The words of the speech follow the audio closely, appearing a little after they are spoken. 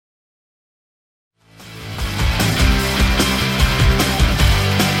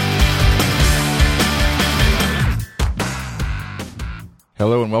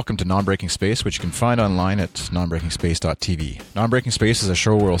Hello and welcome to Non-Breaking Space, which you can find online at nonbreakingspace.tv. Non-Breaking Space is a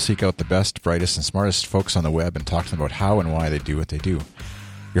show where we'll seek out the best, brightest, and smartest folks on the web and talk to them about how and why they do what they do.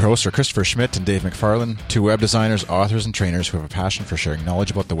 Your hosts are Christopher Schmidt and Dave McFarlane, two web designers, authors, and trainers who have a passion for sharing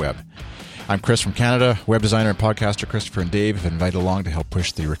knowledge about the web. I'm Chris from Canada. Web designer and podcaster Christopher and Dave have been invited along to help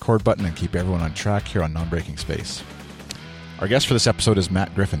push the record button and keep everyone on track here on Non-Breaking Space. Our guest for this episode is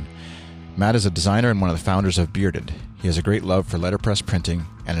Matt Griffin. Matt is a designer and one of the founders of Bearded. He has a great love for letterpress printing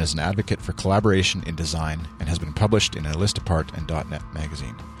and is an advocate for collaboration in design and has been published in Illustrapart and .NET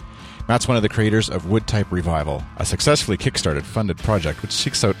magazine. Matt's one of the creators of WoodType Revival, a successfully Kickstarted funded project which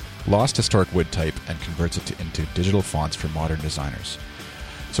seeks out lost historic wood type and converts it into digital fonts for modern designers.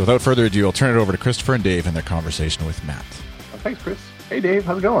 So without further ado, I'll turn it over to Christopher and Dave and their conversation with Matt. Thanks, Chris. Hey, Dave.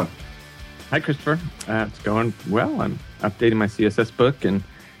 How's it going? Hi, Christopher. It's going well. I'm updating my CSS book, and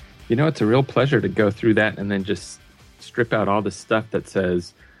it's a real pleasure to go through that and then just strip out all the stuff that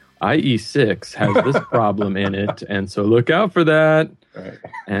says IE6 has this problem in it, and so look out for that. Right.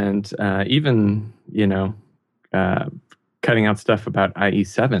 And even, cutting out stuff about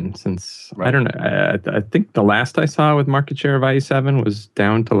IE7 since, right. I don't know, I think the last I saw with market share of IE7 was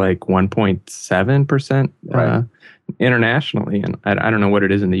down to like 1.7% right. Internationally. And I don't know what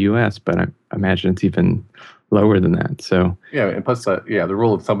it is in the US, but I imagine it's even lower than that. So yeah, and plus, the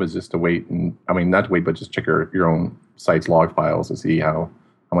rule of thumb is just to wait, and not to wait, but just check your own site's log files to see how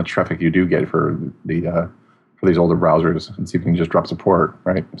much traffic you do get for these older browsers, and see if you can just drop support,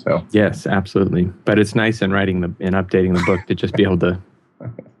 right? So yes, absolutely. But it's nice in updating the book to just be able to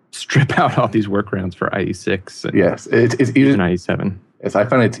strip out all these workarounds for IE6. And yes, it's easier than IE7. Yes, I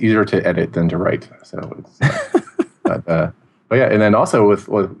find it's easier to edit than to write. So it's. But yeah, and then also with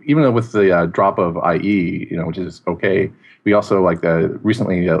the drop of IE, which is okay. We also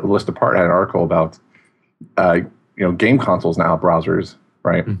recently Illustrapart had an article about game consoles now browsers,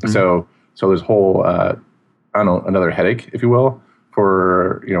 right? Mm-hmm. So there's whole another headache, if you will,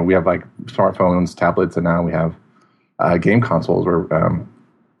 for we have smartphones, tablets, and now we have game consoles,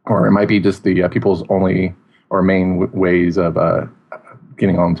 or it might be just the people's only or main ways of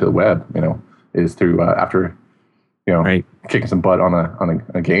getting onto the web, is through after. Right. Kicking some butt on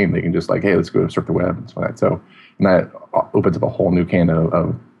a game, they can just hey, let's go surf the web and so that. So, and that opens up a whole new can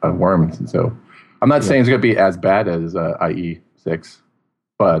of worms. And so, I'm not saying it's going to be as bad as IE6,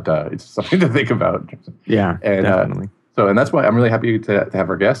 but it's something to think about. Yeah, and, definitely. And that's why I'm really happy to have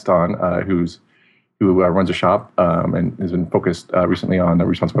our guest on, who runs a shop and has been focused recently on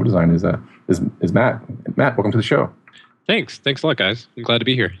responsive web design. Is Matt? Matt, welcome to the show. Thanks a lot, guys. I'm glad to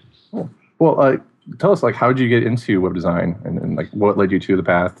be here. Cool. Well, tell us, how did you get into web design, and what led you to the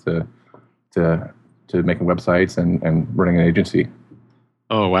path to making websites and running an agency?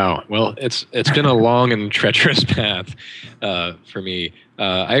 Oh wow! Well, it's been a long and treacherous path for me.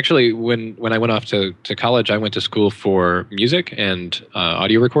 I actually, when I went off to college, I went to school for music and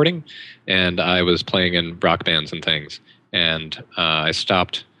audio recording, and I was playing in rock bands and things. And I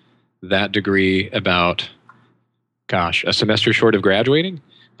stopped that degree about, a semester short of graduating,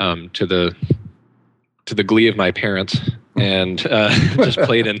 to the glee of my parents, and just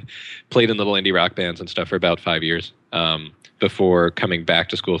played in little indie rock bands and stuff for about 5 years before coming back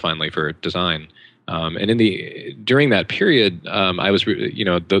to school finally for design. And during that period, I was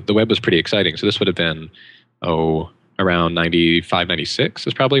the web was pretty exciting. So this would have been around 95, 96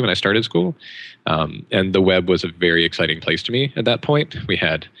 is probably when I started school, and the web was a very exciting place to me at that point. We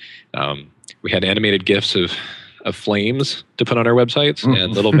had animated GIFs of flames to put on our websites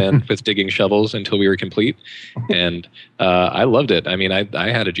and little men with digging shovels until we were complete. And I loved it. I mean, I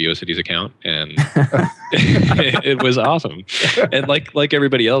had a GeoCities account, and it was awesome. And like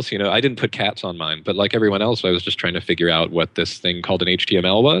everybody else, I didn't put cats on mine, but like everyone else, I was just trying to figure out what this thing called an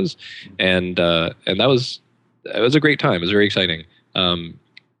HTML was. And it was a great time. It was very exciting. I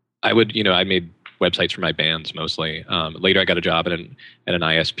made websites for my bands mostly. Later, I got a job at an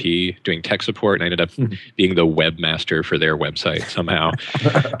ISP doing tech support, and I ended up being the webmaster for their website somehow.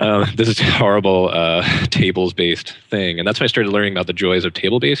 This is a horrible tables-based thing, and that's when I started learning about the joys of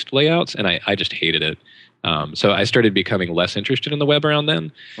table-based layouts, and I just hated it. So I started becoming less interested in the web around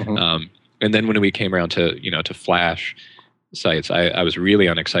then. Mm-hmm. And then when we came around to Flash sites, I was really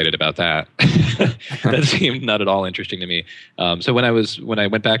unexcited about that. That seemed not at all interesting to me. So when I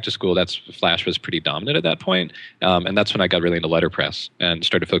went back to school, Flash was pretty dominant at that point, and that's when I got really into letterpress and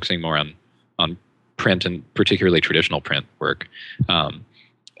started focusing more on print, and particularly traditional print work.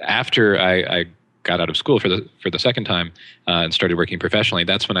 After I got out of school for the second time and started working professionally,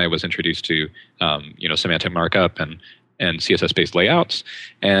 that's when I was introduced to semantic markup and CSS-based layouts.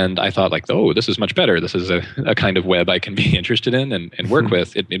 And I thought like, oh, this is much better. This is a kind of web I can be interested in and work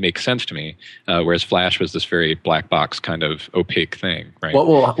with. It makes sense to me. Whereas Flash was this very black box kind of opaque thing, right?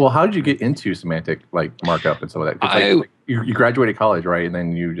 Well, how did you get into semantic like markup and so that? Like, you graduated college, right? And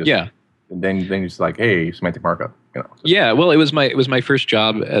then you just And then you're just like, hey, semantic markup. Yeah, well, it was my first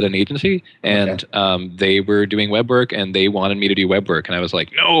job at an agency, and they were doing web work, and they wanted me to do web work, and I was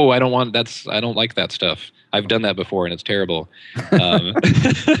like, no, I don't like that stuff. I've done that before, and it's terrible.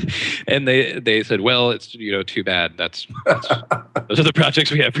 And they said, well, it's too bad. Those are the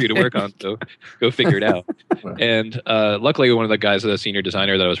projects we have for you to work on. So go figure it out. And luckily, one of the guys, the senior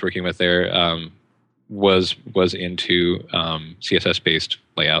designer that I was working with there, was into CSS-based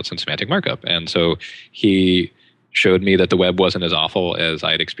layouts and semantic markup. And so he showed me that the web wasn't as awful as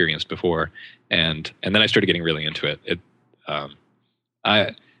I had experienced before. And then I started getting really into it.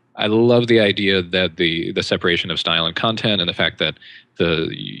 I love the idea that the separation of style and content, and the fact that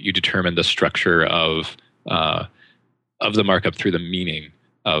you determine the structure of the markup through the meaning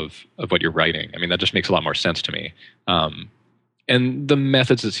of what you're writing. I mean, that just makes a lot more sense to me. And the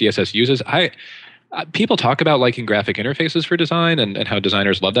methods that CSS uses, people talk about liking graphic interfaces for design and how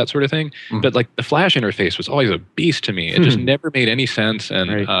designers love that sort of thing. But like the Flash interface was always a beast to me. It just never made any sense, and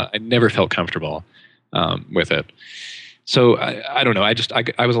I never felt comfortable with it. So I don't know.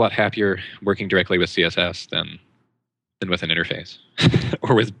 I was a lot happier working directly with CSS than with an interface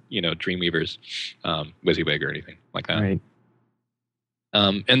or with Dreamweaver's WYSIWYG or anything like that. Right.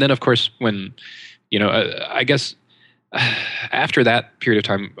 And then of course when I guess. After that period of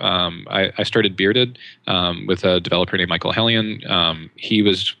time, I started Bearded with a developer named Michael Hellion. He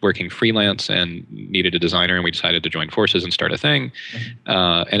was working freelance and needed a designer, and we decided to join forces and start a thing.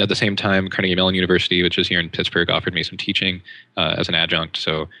 And at the same time, Carnegie Mellon University, which is here in Pittsburgh, offered me some teaching as an adjunct.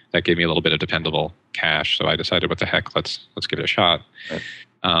 So that gave me a little bit of dependable cash. So I decided, what the heck, let's give it a shot. Right.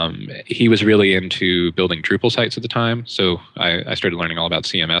 He was really into building Drupal sites at the time. So I started learning all about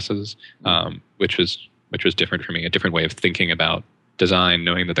CMSs, which was different for me, a different way of thinking about design,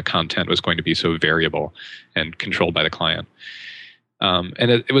 knowing that the content was going to be so variable and controlled by the client. And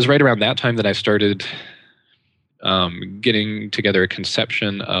it was right around that time that I started getting together a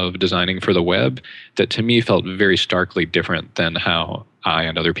conception of designing for the web that to me felt very starkly different than how I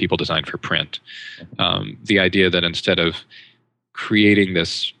and other people design for print. The idea that instead of creating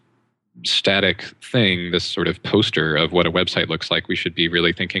this static thing, this sort of poster of what a website looks like, we should be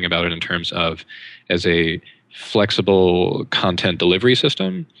really thinking about it in terms of as a flexible content delivery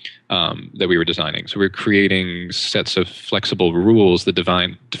system that we were designing. So we're creating sets of flexible rules that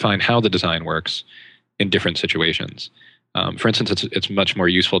define how the design works in different situations. For instance, it's much more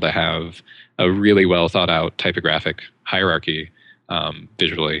useful to have a really well thought out typographic hierarchy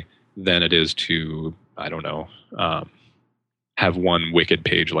visually than it is to, I don't know, have one wicked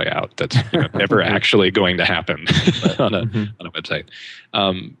page layout that's never actually going to happen on a website.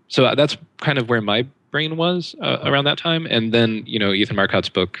 So that's kind of where my brain was around that time. And then, Ethan Marcotte's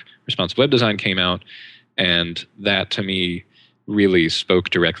book, Responsive Web Design, came out. And that, to me, really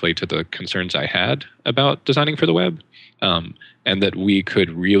spoke directly to the concerns I had about designing for the web. And that we could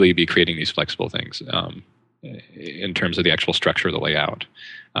really be creating these flexible things in terms of the actual structure of the layout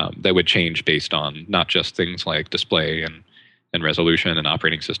that would change based on not just things like display and resolution and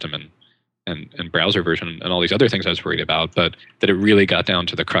operating system and browser version and all these other things I was worried about, but that it really got down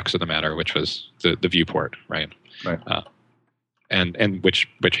to the crux of the matter, which was the viewport, right? And which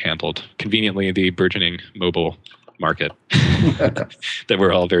handled conveniently the burgeoning mobile market that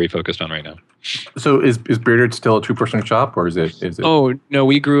we're all very focused on right now. So is Bearded still a two-person shop, or is it? Oh no,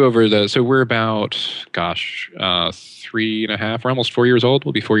 we grew over so we're about 3.5. We're almost 4 years old.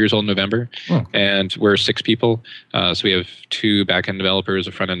 We'll be 4 years old in November, and we're 6 people. So we have 2 back-end developers,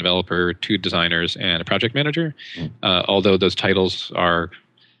 a front-end developer, 2 designers, and a project manager. Although those titles are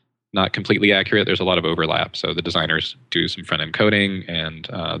not completely accurate, there's a lot of overlap. So the designers do some front-end coding, and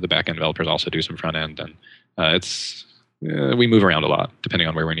the back-end developers also do some front-end, and we move around a lot depending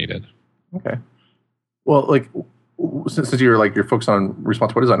on where we're needed. Okay. Well, since you're focused on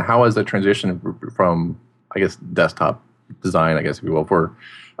responsive web design, how has the transition from, I guess, desktop design, I guess if you will, for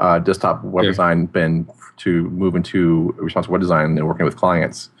desktop web design been to move into responsive web design and working with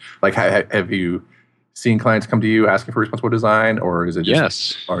clients? Like, have you seen clients come to you asking for responsive web design, or is it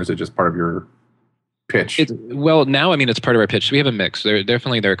just, yes, or is it just part of your pitch? Well, now, I mean, it's part of our pitch. So we have a mix. There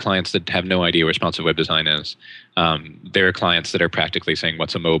are clients that have no idea what responsive web design is. There are clients that are practically saying,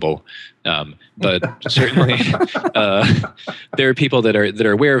 "What's a mobile?" But certainly, there are people that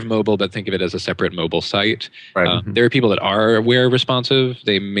are aware of mobile but think of it as a separate mobile site. Right. There are people that are aware of responsive.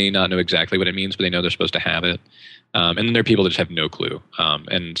 They may not know exactly what it means, but they know they're supposed to have it. And then there are people that just have no clue.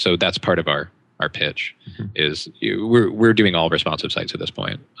 And so that's part of our pitch. Is we're doing all responsive sites at this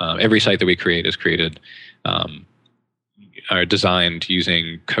point. Every site that we create is created are designed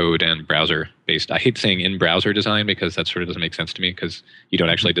using code and browser based. I hate saying in browser design because that sort of doesn't make sense to me because you don't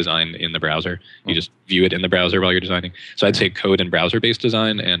actually design in the browser. You just view it in the browser while you're designing. So I'd say code and browser based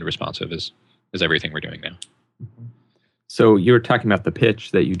design, and responsive is everything we're doing now. So you were talking about the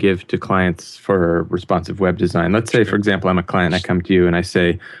pitch that you give to clients for responsive web design. Let's say, for example, I'm a client. I come to you and I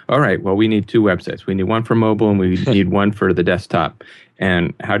say, all right, well, we need 2 websites. We need one for mobile and we need one for the desktop.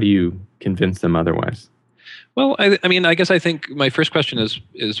 And how do you convince them otherwise? Well, I mean, I guess I think my first question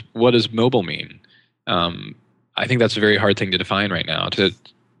is what does mobile mean? I think that's a very hard thing to define right now.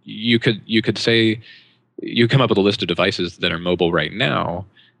 You could say you come up with a list of devices that are mobile right now,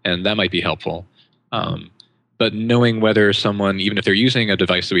 and that might be helpful. But knowing whether someone, even if they're using a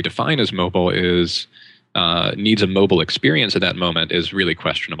device that we define as mobile, needs a mobile experience at that moment is really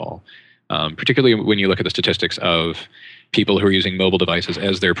questionable. Particularly when you look at the statistics of people who are using mobile devices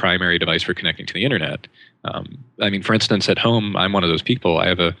as their primary device for connecting to the internet. I mean, for instance, at home, I'm one of those people. I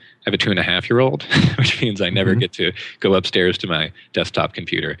have a 2.5-year-old, which means I never get to go upstairs to my desktop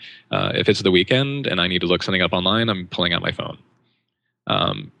computer. If it's the weekend and I need to look something up online, I'm pulling out my phone.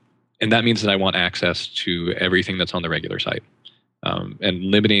 And that means that I want access to everything that's on the regular site. And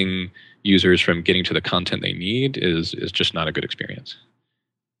limiting users from getting to the content they need is just not a good experience.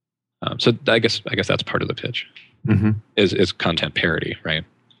 So I guess that's part of the pitch. Is content parity, right?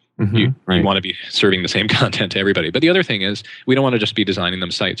 You want to be serving the same content to everybody. But the other thing is we don't want to just be designing them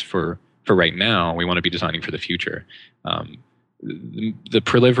sites for right now. We want to be designing for the future. The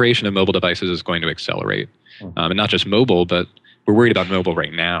proliferation of mobile devices is going to accelerate. And not just mobile, but we're worried about mobile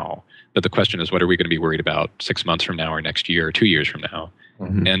right now. But the question is, what are we going to be worried about 6 months from now or next year or 2 years from now?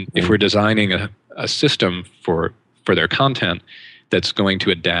 And if we're designing a system for their content that's going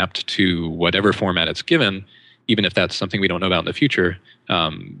to adapt to whatever format it's given, even if that's something we don't know about in the future,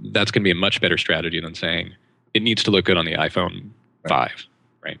 that's going to be a much better strategy than saying it needs to look good on the iPhone 5,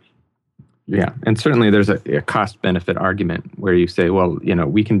 right? Yeah, and certainly there's a cost-benefit argument where you say, well,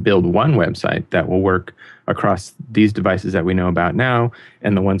 we can build one website that will work across these devices that we know about now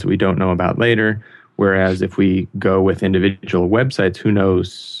and the ones that we don't know about later. Whereas if we go with individual websites, who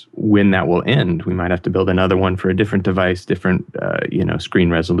knows when that will end? We might have to build another one for a different device, different screen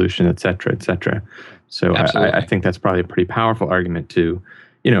resolution, et cetera, et cetera. So I think that's probably a pretty powerful argument to,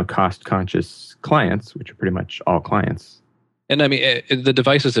 cost-conscious clients, which are pretty much all clients. And I mean, the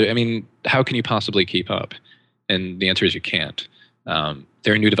devices, how can you possibly keep up? And the answer is you can't.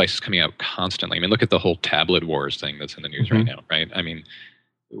 There are new devices coming out constantly. I mean, look at the whole tablet wars thing that's in the news right now, right? I mean,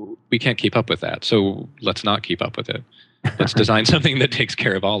 we can't keep up with that. So let's not keep up with it. Let's design something that takes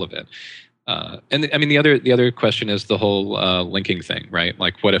care of all of it. And I mean, the other question is the whole linking thing, right?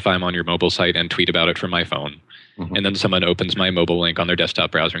 Like, what if I'm on your mobile site and tweet about it from my phone? And then someone opens my mobile link on their desktop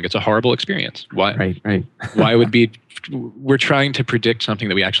browser and gets a horrible experience. Why? Right. Why would we're trying to predict something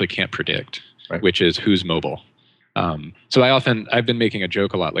that we actually can't predict, which is who's mobile. So I've been making a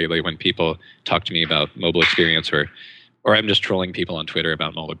joke a lot lately when people talk to me about mobile experience or I'm just trolling people on Twitter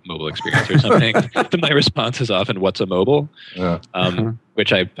about mobile experience or something. My response is often, what's a mobile?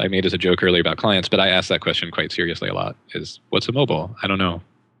 Which I made as a joke earlier about clients, but I ask that question quite seriously a lot, is what's a mobile? I don't know.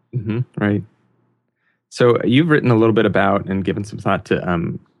 Right. So you've written a little bit about and given some thought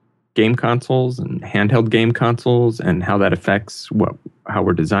to game consoles and handheld game consoles and how that affects how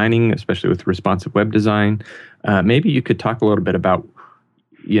we're designing, especially with responsive web design. Maybe you could talk a little bit about,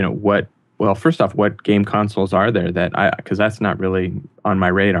 first off, what game consoles are there because that's not really on my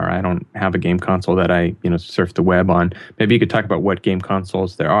radar. I don't have a game console that I, surf the web on. Maybe you could talk about what game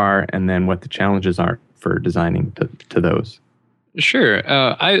consoles there are and then what the challenges are for designing to those. Sure.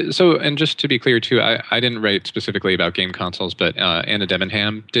 And just to be clear too, I didn't write specifically about game consoles, but Anna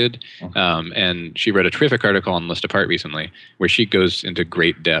Debenham did, and she wrote a terrific article on List Apart recently where she goes into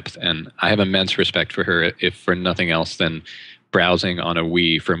great depth, and I have immense respect for her, if for nothing else than browsing on a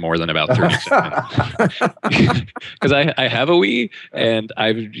Wii for more than about 30 seconds. Because I have a Wii, and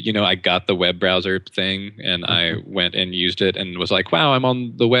I got the web browser thing, and I went and used it and was like, wow, I'm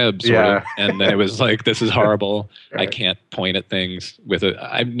on the web, sort of. And then it was like, this is horrible. I can't point at things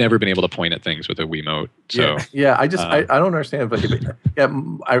I've never been able to point at things with a Wiimote. So I don't understand. But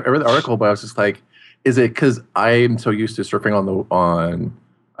I read the article, but I was just like, Is it because I'm so used to surfing on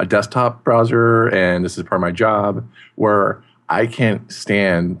a desktop browser, and this is part of my job, where I can't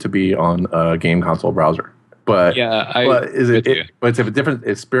stand to be on a game console browser? But but it's a different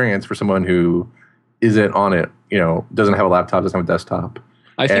experience for someone who isn't on it. Doesn't have a laptop, doesn't have a desktop.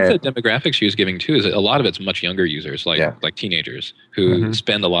 I think the demographics she was giving too is a lot of it's much younger users, like teenagers who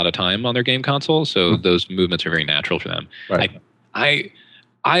spend a lot of time on their game console. So those movements are very natural for them. Right.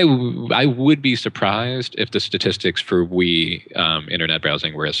 I would be surprised if the statistics for Wii internet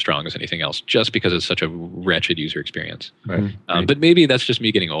browsing were as strong as anything else, just because it's such a wretched user experience. Right. But maybe that's just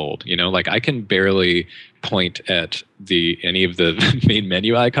me getting old. Like I can barely point at any of the main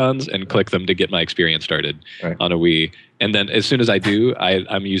menu icons and click them to get my experience started on a Wii. And then as soon as I do,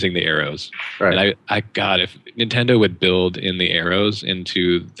 I'm using the arrows. Right. And God, if Nintendo would build in the arrows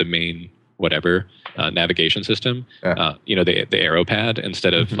into the main whatever navigation system, the arrow pad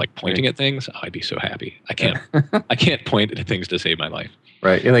instead of like pointing at things, I'd be so happy. I can't point at things to save my life.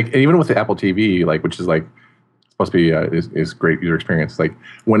 Right, and even with the Apple TV, which is supposed to be is great user experience. Like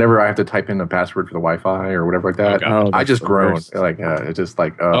whenever I have to type in a password for the Wi-Fi or whatever like that, I just groan. It's just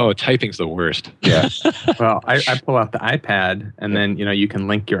typing's the worst. Yeah. Well, I pull out the iPad and then you can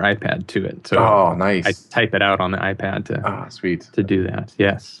link your iPad to it. So nice. I type it out on the iPad to do that.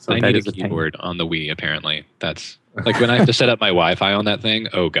 Yes. So I need a keyboard on the Wii. Apparently, that's like when I have to set up my Wi-Fi on that thing.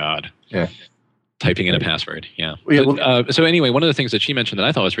 Oh God. Yeah. Typing in a password, so anyway, one of the things that she mentioned that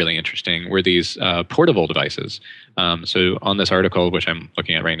I thought was really interesting were these portable devices. So on this article, which I'm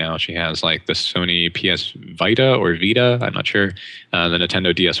looking at right now, she has like the Sony PS Vita or Vita, I'm not sure, the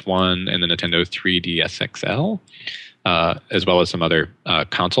Nintendo DS1 and the Nintendo 3DS XL, as well as some other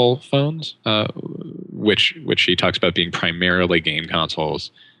console phones, which she talks about being primarily game consoles,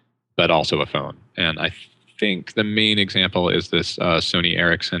 but also a phone. And I think the main example is this Sony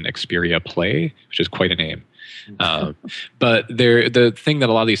Ericsson Xperia Play, which is quite a name. But the thing that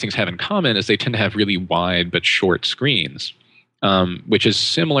a lot of these things have in common is they tend to have really wide but short screens, which is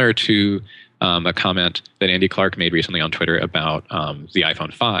similar to a comment that Andy Clark made recently on Twitter about the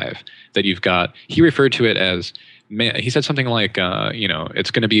iPhone 5, that you've got, he referred to it as, he said something like, it's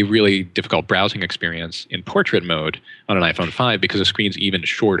going to be a really difficult browsing experience in portrait mode on an iPhone 5 because the screen's even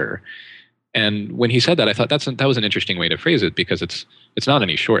shorter. And when he said that, I thought that was an interesting way to phrase it, because it's not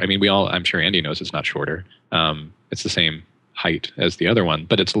any short. I mean, I'm sure Andy knows it's not shorter. It's the same height as the other one,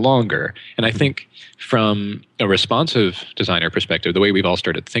 but it's longer. And I think from a responsive designer perspective, the way we've all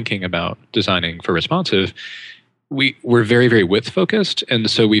started thinking about designing for responsive, we're very, very width focused. And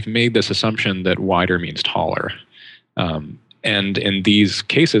so we've made this assumption that wider means taller. And in these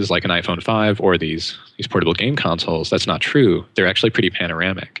cases, like an iPhone 5 or these portable game consoles, that's not true. They're actually pretty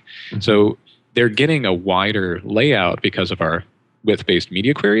panoramic. Mm-hmm. So they're getting a wider layout because of our width-based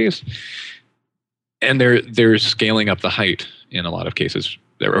media queries, and they're scaling up the height in a lot of cases.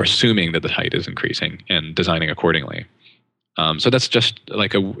 They're assuming that the height is increasing and designing accordingly. So that's just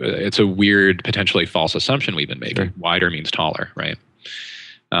like it's a weird, potentially false assumption we've been making. Sure. Wider means taller, right?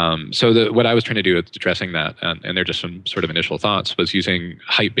 So what I was trying to do with addressing that, and they're just some sort of initial thoughts, was using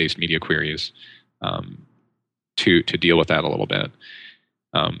height-based media queries to deal with that a little bit.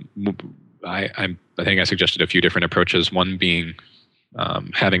 I think I suggested a few different approaches. One being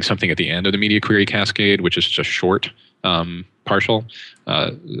having something at the end of the media query cascade, which is just short partial.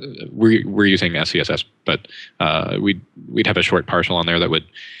 We're using SCSS, but we'd have a short partial on there that would.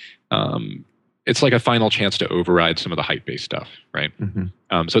 It's like a final chance to override some of the height-based stuff, right?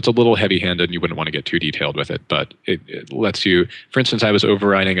 Mm-hmm. So it's a little heavy-handed, and you wouldn't want to get too detailed with it, but it lets you. For instance, I was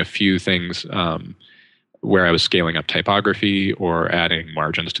overriding a few things where I was scaling up typography or adding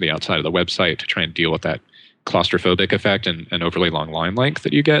margins to the outside of the website to try and deal with that claustrophobic effect and overly long line length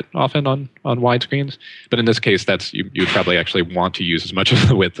that you get often on wide screens. But in this case, that's you probably actually want to use as much of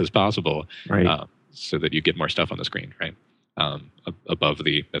the width as possible, right? So that you get more stuff on the screen, right? Above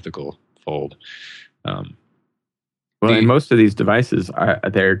the mythical fold. And most of these devices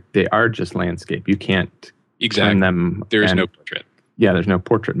they are just landscape. You can't turn them. There's no portrait. Yeah, there's no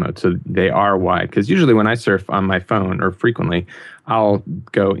portrait mode, so they are wide. Because usually when I surf on my phone, or frequently, I'll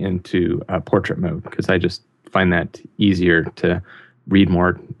go into portrait mode because I just find that easier to read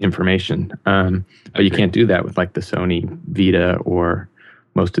more information. But you can't do that with like the Sony Vita or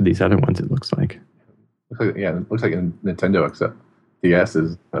most of these other ones. It looks like. It looks like a Nintendo, except DS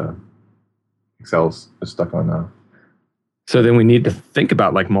is Excel's stuck on. So then we need to think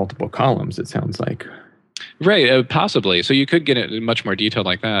about like multiple columns. It sounds like. Right, possibly. So you could get it much more detailed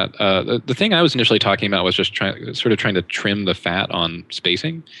like that. The thing I was initially talking about was just trying to trim the fat on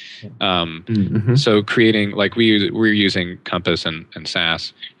spacing. So creating, like we're using Compass and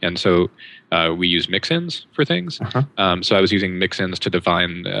SAS, and so we use mix-ins for things. So I was using mix-ins to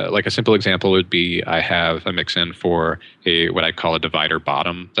define, like a simple example would be I have a mix-in for what I call a divider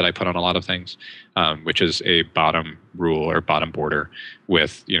bottom that I put on a lot of things, which is a bottom rule or bottom border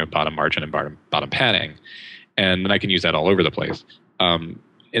with bottom margin and bottom padding. And then I can use that all over the place. And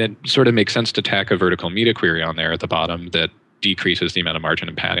it sort of makes sense to tack a vertical media query on there at the bottom that decreases the amount of margin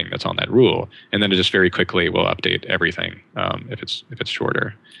and padding that's on that rule. And then it just very quickly will update everything if it's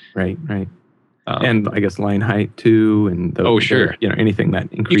shorter. Right. And I guess line height too, and sure, anything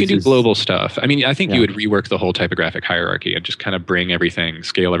that increases. You can do global stuff. I mean, I think you would rework the whole typographic hierarchy and just kind of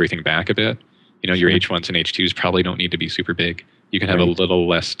scale everything back a bit. Your H1s and H2s probably don't need to be super big. You can have a little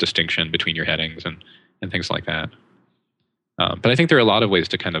less distinction between your headings and things like that. But I think there are a lot of ways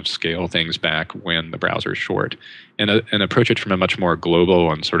to kind of scale things back when the browser is short, and approach it from a much more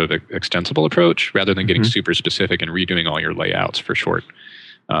global and sort of extensible approach rather than getting super specific and redoing all your layouts for short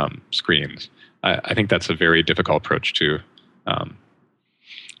screens. I think that's a very difficult approach to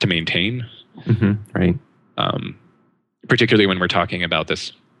maintain. Right. Particularly when we're talking about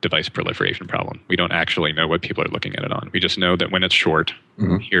this device proliferation problem. We don't actually know what people are looking at it on. We just know that when it's short,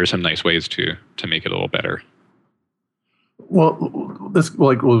 here are some nice ways to make it a little better. Well,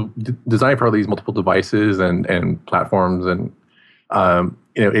 design for all these multiple devices and platforms, and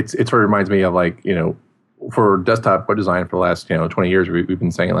it sort of reminds me of for desktop web design for the last 20 years, we've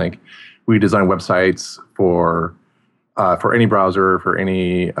been saying we design websites for any browser, for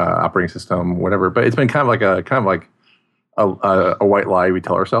any operating system, whatever. But it's been kind of like a white lie we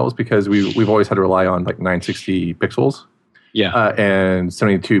tell ourselves, because we've always had to rely on 960 pixels, and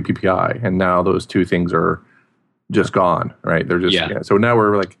 72 PPI, and now those two things are just gone, right? They're just so now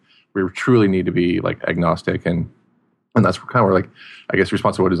we truly need to be agnostic, and that's kind of where I guess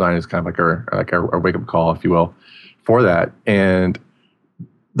responsible design is kind of our wake up call, if you will, for that. And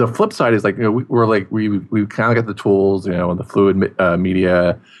the flip side is we kind of got the tools, the fluid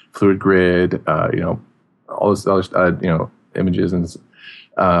media, fluid grid, all this other images and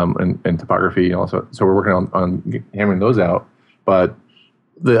topography, and also so we're working on hammering those out. But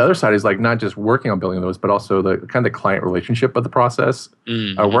the other side is not just working on building those, but also the kind of the client relationship of the process,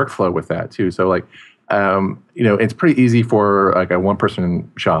 workflow with that too. So it's pretty easy for a one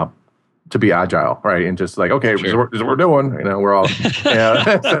person shop to be agile, right? And just okay, this is what we're doing. We're all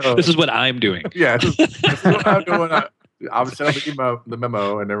so, this is what I'm doing. Yeah, this is what I'm doing. I'll send out the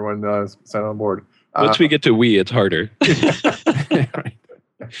memo, and everyone sign on board. Once we get to it's harder. Right.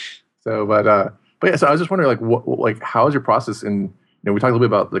 So, but yeah. So I was just wondering, how is your process in? We talked a little bit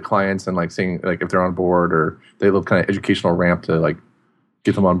about the clients and seeing if they're on board, or they have kind of educational ramp to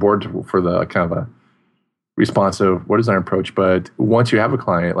get them on board for the kind of a responsive web design approach. But once you have a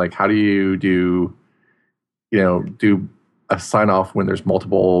client, how do you do a sign off when there's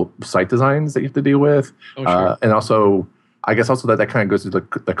multiple site designs that you have to deal with? Sure. And also, I guess also that kind of goes to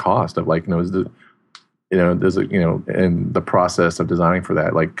the cost of is the in the process of designing for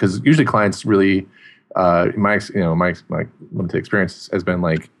that, because usually clients really. My limited experience has been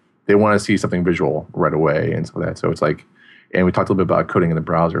they want to see something visual right away, and so it's and we talked a little bit about coding in the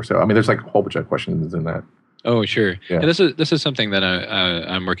browser. So I mean, there's a whole bunch of questions in that. Oh, sure. Yeah. And this is something that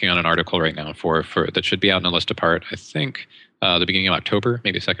I'm working on an article right now for that should be out in a list apart. I think the beginning of October,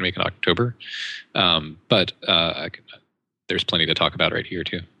 maybe the second week in October. But there's plenty to talk about right here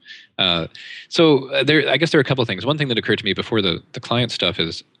too. So I guess there are a couple of things. One thing that occurred to me before the client stuff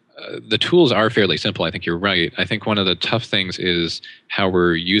is. The tools are fairly simple. I think you're right. I think one of the tough things is how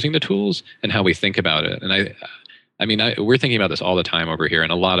we're using the tools and how we think about it. And we're thinking about this all the time over here,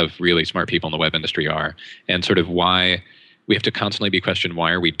 and a lot of really smart people in the web industry are, and sort of why we have to constantly be questioned,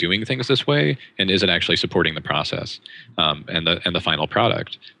 why are we doing things this way? And is it actually supporting the process and the final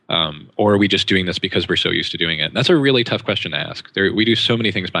product? Or are we just doing this because we're so used to doing it? And that's a really tough question to ask. We do so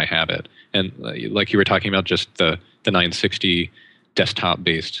many things by habit. And like you were talking about, just the 960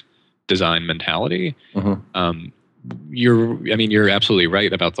 desktop-based design mentality. You're absolutely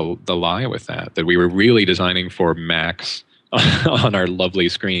right about the lie with that we were really designing for Macs on our lovely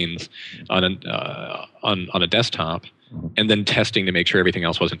screens on a desktop, and then testing to make sure everything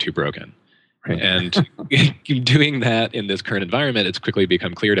else wasn't too broken. Right. And doing that in this current environment, it's quickly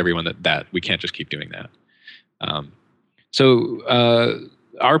become clear to everyone that we can't just keep doing that. So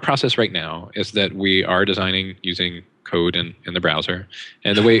our process right now is that we are designing using code in the browser.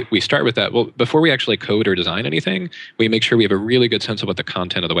 And the way we start with that, before we actually code or design anything, we make sure we have a really good sense of what the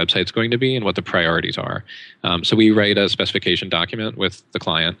content of the website is going to be and what the priorities are. So we write a specification document with the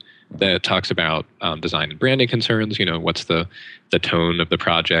client that talks about design and branding concerns, what's the tone of the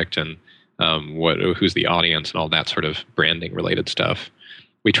project, and who's the audience, and all that sort of branding related stuff.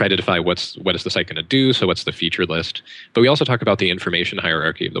 we try to define what is the site going to do, so what's the feature list. But we also talk about the information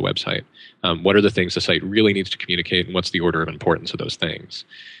hierarchy of the website. What are the things the site really needs to communicate, and what's the order of importance of those things?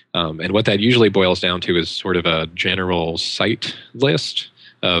 And what that usually boils down to is sort of a general site list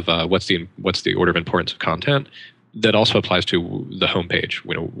of what's the order of importance of content that also applies to the homepage.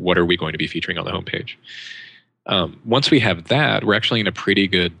 What are we going to be featuring on the homepage? Once we have that, we're actually in a pretty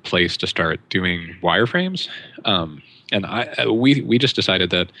good place to start doing wireframes. And we just decided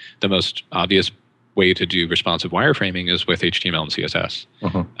that the most obvious way to do responsive wireframing is with HTML and CSS.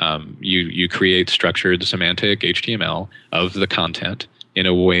 You create structured semantic HTML of the content in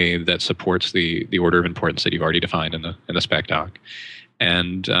a way that supports the order of importance that you've already defined in the spec doc,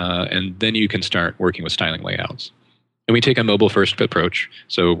 and then you can start working with styling layouts. And we take a mobile first approach.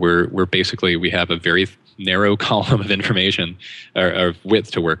 So we have a very narrow column of information or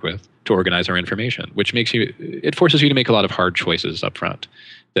width to work with to organize our information, which forces you to make a lot of hard choices up front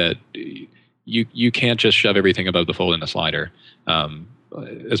that you can't just shove everything above the fold in a slider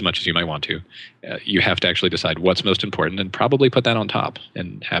as much as you might want to. You have to actually decide what's most important and probably put that on top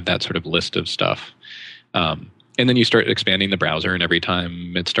and have that sort of list of stuff. And then you start expanding the browser, and every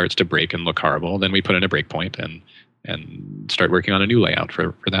time it starts to break and look horrible, then we put in a breakpoint and start working on a new layout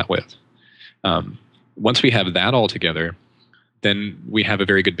for that width. Once we have that all together, then we have a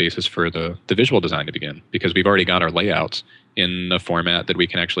very good basis for the visual design to begin, because we've already got our layouts in a format that we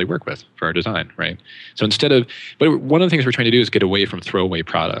can actually work with for our design, right? So but one of the things we're trying to do is get away from throwaway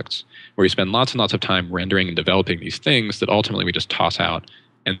products, where we spend lots and lots of time rendering and developing these things that ultimately we just toss out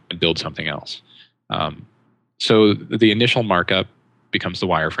and build something else. So the initial markup becomes the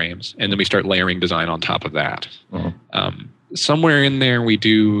wireframes, and then we start layering design on top of that. Somewhere in there, we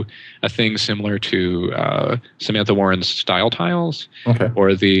do a thing similar to Samantha Warren's style tiles,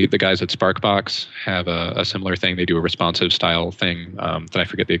 or the guys at Sparkbox have a similar thing. They do a responsive style thing that I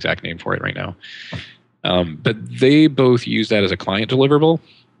forget the exact name for it right now. But they both use that as a client deliverable,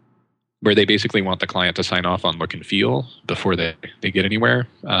 where they basically want the client to sign off on look and feel before they get anywhere.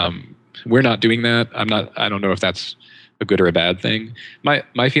 We're not doing that. I don't know if that's a good or a bad thing.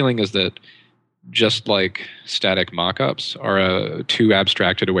 My feeling is that just like static mockups are too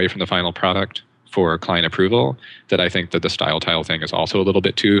abstracted away from the final product for client approval, that I think that the style tile thing is also a little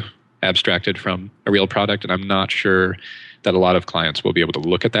bit too abstracted from a real product. And I'm not sure that a lot of clients will be able to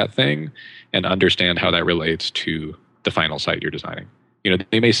look at that thing and understand how that relates to the final site you're designing.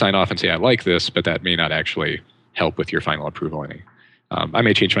 They may sign off and say, I like this, but that may not actually help with your final approval any. I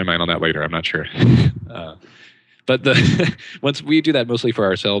may change my mind on that later. I'm not sure. But once we do that mostly for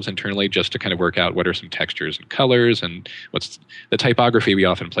ourselves internally, just to kind of work out what are some textures and colors and what's the typography we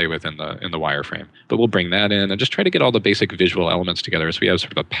often play with in the wireframe. But we'll bring that in and just try to get all the basic visual elements together so we have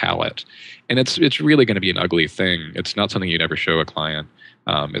sort of a palette. And it's really going to be an ugly thing. It's not something you'd ever show a client.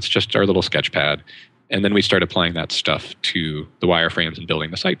 It's just our little sketch pad. And then we start applying that stuff to the wireframes and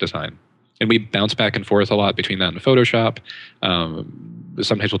building the site design. And we bounce back and forth a lot between that and Photoshop.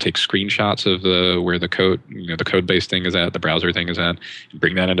 Sometimes we'll take screenshots of where the code-based thing is at, the browser thing is at, and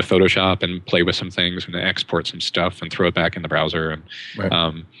bring that into Photoshop and play with some things and export some stuff and throw it back in the browser. And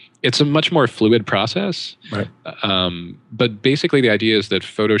right. It's a much more fluid process. Right. But basically the idea is that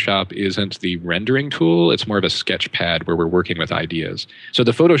Photoshop isn't the rendering tool. It's more of a sketch pad where we're working with ideas. So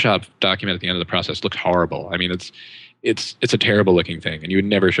the Photoshop document at the end of the process looks horrible. I mean, it's a terrible looking thing, and you would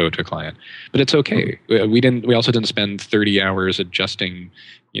never show it to a client. But it's okay. We also didn't spend 30 hours adjusting,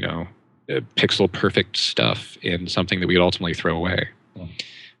 pixel perfect stuff in something that we'd ultimately throw away.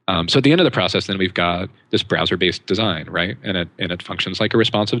 So at the end of the process, then we've got this browser-based design, right? And it functions like a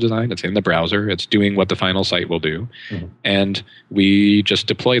responsive design. It's in the browser. It's doing what the final site will do. And we just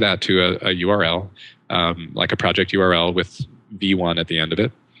deploy that to a URL, like a project URL with v1 at the end of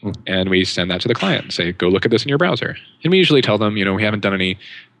it. And we send that to the client and say, go look at this in your browser. And we usually tell them, we haven't done any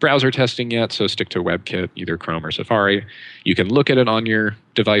browser testing yet, so stick to WebKit, either Chrome or Safari. You can look at it on your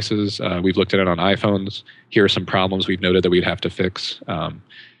devices. We've looked at it on iPhones. Here are some problems we've noted that we'd have to fix.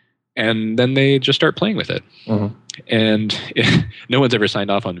 And then they just start playing with it. And no one's ever signed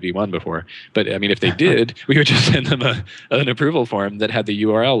off on V1 before. But I mean, if they did, we would just send them an approval form that had the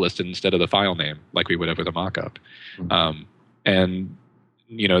URL listed instead of the file name, like we would have with a mockup. And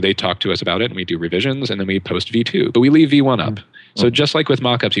they talk to us about it, and we do revisions, and then we post V2. But we leave V1 up. So just like with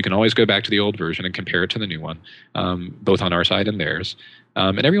mockups, you can always go back to the old version and compare it to the new one, both on our side and theirs.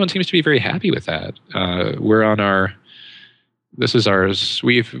 And everyone seems to be very happy with that. We're on this is ours.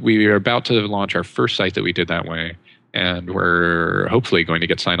 We are about to launch our first site that we did that way, and we're hopefully going to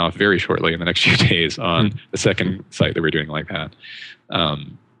get sign off very shortly in the next few days on the second site that we're doing like that.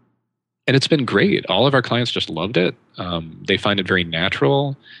 And And it's been great. All of our clients just loved it. They find it very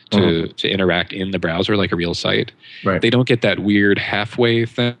natural to interact in the browser like a real site. Right. They don't get that weird halfway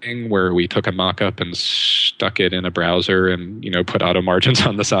thing where we took a mock-up and stuck it in a browser and, put auto margins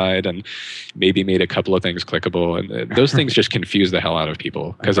on the side and maybe made a couple of things clickable. And those things just confuse the hell out of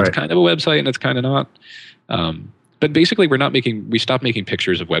people because it's kind of a website and it's kind of not. But basically, we stopped making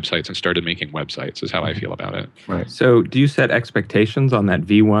pictures of websites and started making websites is how I feel about it. Right. So do you set expectations on that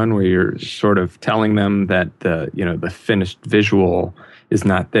V1 where you're sort of telling them that the finished visual is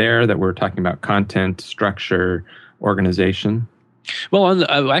not there, that we're talking about content, structure, organization? Well,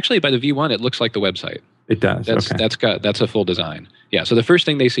 actually, by the V1, it looks like the website. It does. That's a full design. Yeah. So the first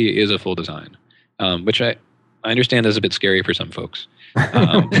thing they see is a full design, which I understand is a bit scary for some folks.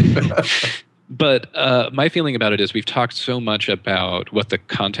 But my feeling about it is we've talked so much about what the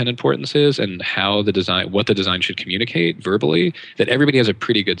content importance is and what the design should communicate verbally that everybody has a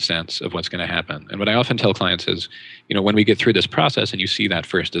pretty good sense of what's going to happen. And what I often tell clients is, when we get through this process and you see that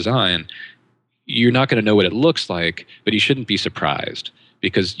first design, you're not going to know what it looks like, but you shouldn't be surprised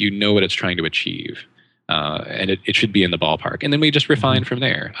because you know what it's trying to achieve. And it should be in the ballpark. And then we just refine from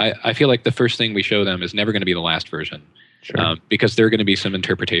there. I feel like the first thing we show them is never going to be the last version. Sure. Because there are going to be some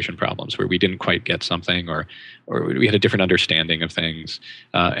interpretation problems where we didn't quite get something or we had a different understanding of things.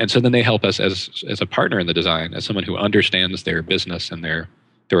 And so then they help us as a partner in the design, as someone who understands their business and their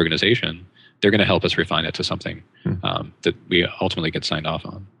organization. They're going to help us refine it to something that we ultimately get signed off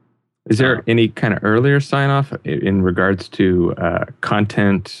on. Is there any kind of earlier sign-off in regards to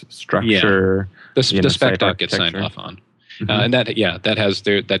content, structure? Yeah. The spec doc gets signed off on. And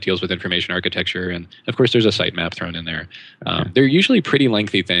that deals with information architecture, and of course there's a sitemap thrown in there. They're usually pretty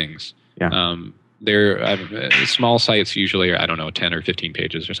lengthy things. Yeah. Small sites usually are 10 or 15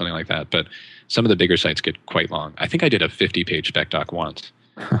 pages or something like that, but some of the bigger sites get quite long. I think I did a 50-page spec doc once,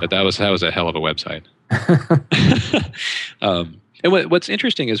 but that was a hell of a website. And what's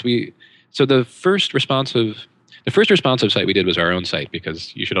interesting is the first responsive site we did was our own site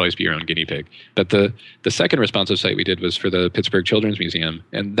because you should always be your own guinea pig. But the second responsive site we did was for the Pittsburgh Children's Museum.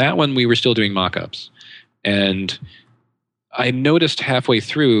 And that one we were still doing mock-ups. And I noticed halfway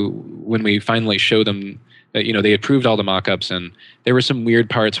through when we finally showed them that, they approved all the mock-ups and there were some weird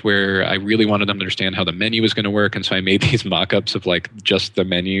parts where I really wanted them to understand how the menu was going to work. And so I made these mock-ups of like just the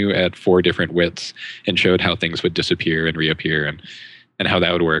menu at 4 different widths and showed how things would disappear and reappear and how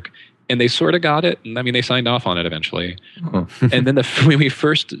that would work. And they sort of got it. And they signed off on it eventually. And then when we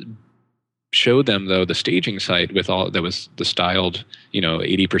first showed them, though, the staging site that was the styled,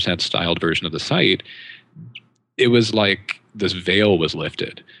 80% styled version of the site, it was like this veil was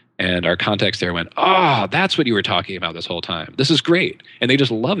lifted. And our contacts there went, that's what you were talking about this whole time. This is great. And they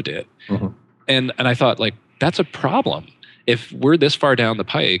just loved it. And I thought, like, that's a problem. If we're this far down the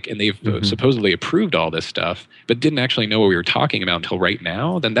pike and they've supposedly approved all this stuff, but didn't actually know what we were talking about until right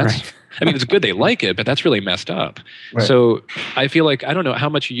now, then that's, right. It's good they like it, but that's really messed up. Right. So I feel like, I don't know how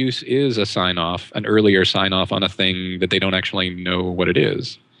much use is a sign-off, an earlier sign-off on a thing that they don't actually know what it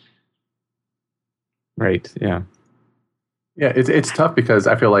is. Right, yeah. Yeah, it's tough because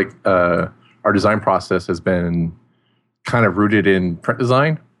I feel like our design process has been kind of rooted in print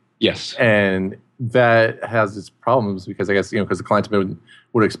design. Yes. And that has its problems because I guess, because the clients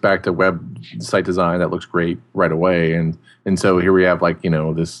would expect a website design that looks great right away. And so here we have like,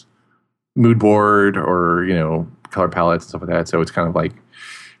 this mood board or, color palettes and stuff like that. So it's kind of like,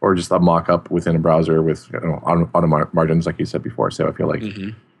 or just a mock-up within a browser with auto margins, like you said before. So I feel like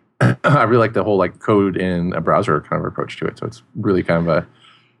I really like the whole like code in a browser kind of approach to it. So it's really kind of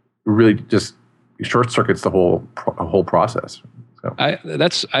really just short circuits the whole process. So.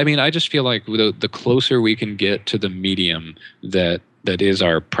 I just feel like the closer we can get to the medium that is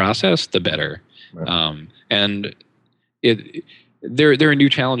our process, the better. Right. And there are new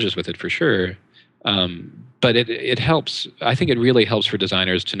challenges with it for sure. But it helps. I think it really helps for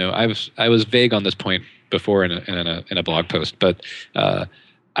designers to know. I was vague on this point before in a blog post, but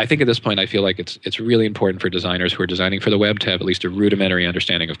I think at this point I feel like it's really important for designers who are designing for the web to have at least a rudimentary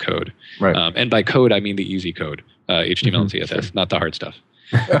understanding of code. Right. And by code I mean the easy code, HTML and CSS, sure. Not the hard stuff.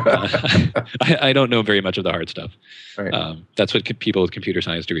 I don't know very much of the hard stuff. Right. That's what people with computer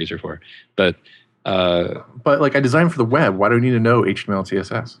science degrees are for. But like I design for the web. Why do I need to know HTML and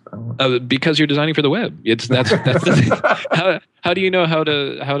CSS? Because you're designing for the web. That's the thing. How do you know how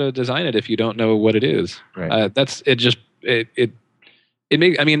to design it if you don't know what it is? Right. I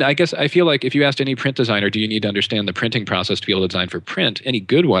guess I feel like if you asked any print designer, do you need to understand the printing process to be able to design for print? Any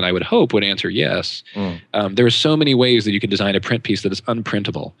good one, I would hope, would answer yes. There are so many ways that you can design a print piece that is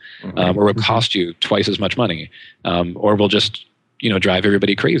unprintable, or will cost you twice as much money, or will just drive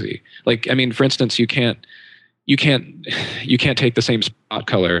everybody crazy. Like, I mean, for instance, you can't take the same spot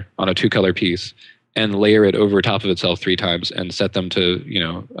color on a 2-color piece and layer it over top of itself 3 times and set them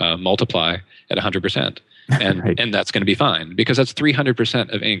to multiply at 100%. And Right. and that's going to be fine, because that's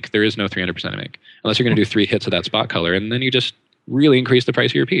 300% of ink. There is no 300% of ink unless you're going to do 3 hits of that spot color, and then you just really increase the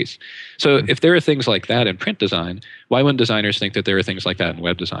price of your piece. So if there are things like that in print design, why wouldn't designers think that there are things like that in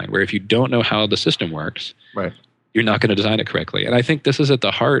web design, where if you don't know how the system works, Right. you're not going to design it correctly? And I think this is at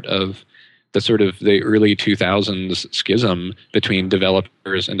the heart of the sort of the early 2000s schism between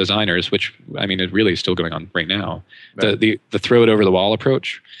developers and designers, which, I mean, it really is still going on right now. Right. The throw it over the wall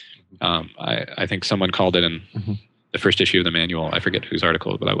approach. I think someone called it in the first issue of the manual. I forget whose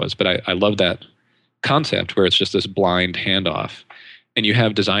article that was, but I love that concept where it's just this blind handoff. And you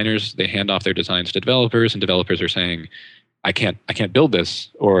have designers, they hand off their designs to developers, and developers are saying, I can't build this,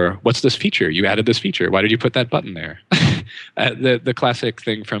 or what's this feature? You added this feature. Why did you put that button there? The classic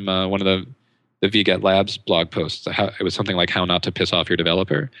thing from one of the VGet Labs blog posts, it was something like how not to piss off your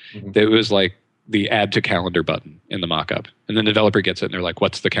developer. It was like the add to calendar button in the mockup. And then the developer gets it and they're like,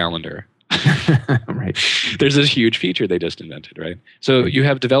 what's the calendar? Right. There's this huge feature they just invented, right? So you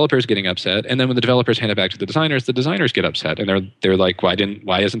have developers getting upset, and then when the developers hand it back to the designers get upset, and they're like, why isn't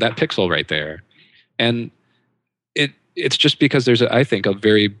that pixel right there? And it's just because there's I think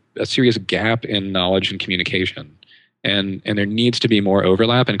a serious gap in knowledge and communication. And there needs to be more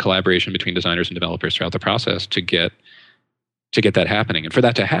overlap and collaboration between designers and developers throughout the process to get that happening. And for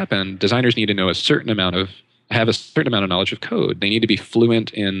that to happen, designers need to have a certain amount of knowledge of code. They need to be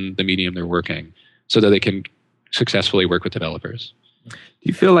fluent in the medium they're working so that they can successfully work with developers. Do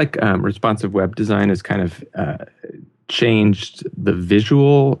you feel like responsive web design has kind of changed the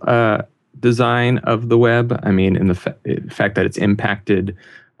visual design of the web? I mean, in the fact that it's impacted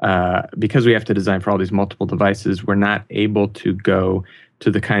because we have to design for all these multiple devices, we're not able to go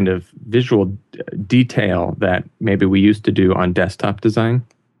to the kind of visual detail that maybe we used to do on desktop design.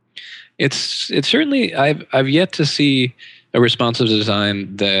 It's certainly, I've yet to see a responsive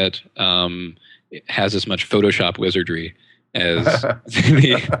design that has as much Photoshop wizardry as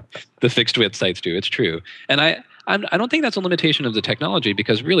the fixed width sites do. It's true, and I don't think that's a limitation of the technology,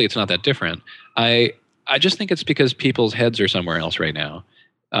 because really it's not that different. I just think it's because people's heads are somewhere else right now.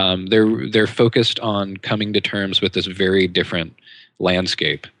 They're focused on coming to terms with this very different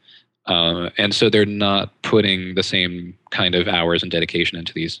landscape, and so they're not putting the same kind of hours and dedication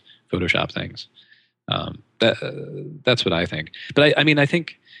into these Photoshop things. That's what I think. But I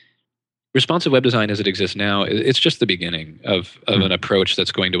think responsive web design as it exists now, it's just the beginning of an approach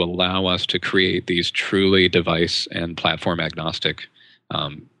that's going to allow us to create these truly device and platform agnostic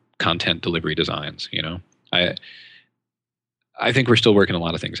content delivery designs. I think we're still working a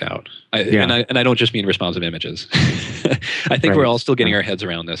lot of things out. And I don't just mean responsive images. I think we're all still getting our heads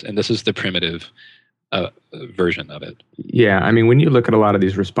around this, and this is the primitive version of it. Yeah, I mean, when you look at a lot of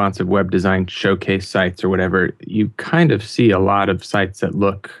these responsive web design showcase sites or whatever, you kind of see a lot of sites that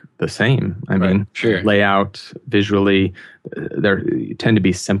look the same. I mean, sure. Layout, visually, they tend to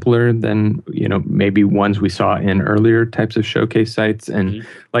be simpler than, maybe ones we saw in earlier types of showcase sites. And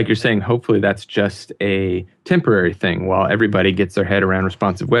like you're saying, hopefully that's just a temporary thing while everybody gets their head around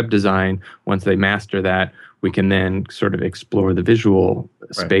responsive web design. Once they master that, we can then sort of explore the visual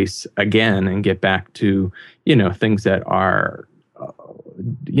space again and get back to, things that are,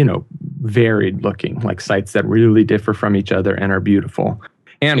 varied looking, like sites that really differ from each other and are beautiful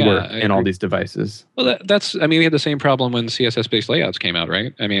and work in all these devices. Well, we had the same problem when CSS-based layouts came out,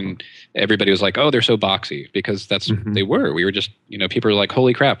 right? I mean, everybody was like, oh, they're so boxy, because they were. We were just, people were like,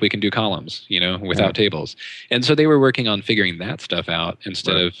 holy crap, we can do columns, without tables. And so they were working on figuring that stuff out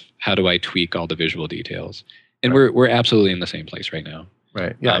instead of how do I tweak all the visual details. And we're absolutely in the same place right now.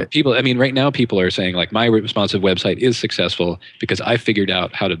 Right. Yeah. Right now people are saying, like, my responsive website is successful because I figured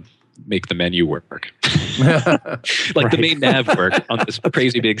out how to make the menu work. The main nav work on this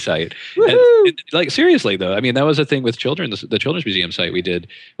crazy big site. And, seriously though, that was a thing with the Children's Museum site we did,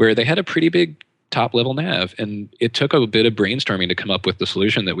 where they had a pretty big top level nav, and it took a bit of brainstorming to come up with the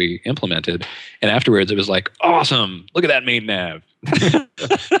solution that we implemented. And afterwards it was like, awesome, look at that main nav.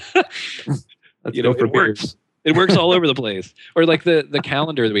 It works. It works all over the place. Or like the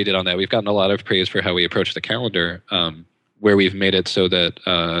calendar that we did on that, we've gotten a lot of praise for how we approach the calendar, where we've made it so that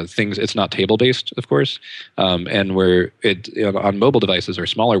it's not table based, of course, and where on mobile devices or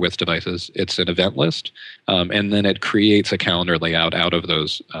smaller width devices, it's an event list, and then it creates a calendar layout out of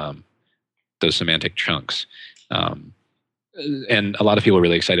those semantic chunks, and a lot of people are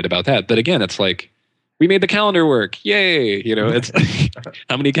really excited about that. But again, it's like, we made the calendar work. Yay. It's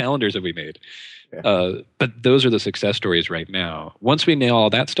how many calendars have we made? Yeah. But those are the success stories right now. Once we nail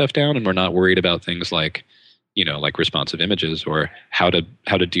all that stuff down and we're not worried about things like, like responsive images or how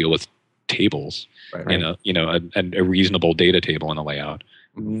to deal with tables, right. A reasonable data table in a layout,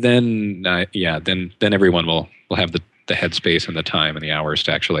 then everyone will have the headspace and the time and the hours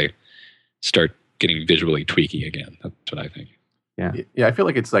to actually start getting visually tweaky again. That's what I think. Yeah. I feel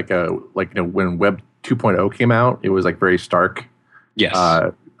like it's like when Web 2.0 came out, it was like very stark. Yes.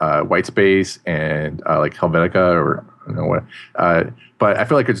 White space and like Helvetica or I don't know what. But I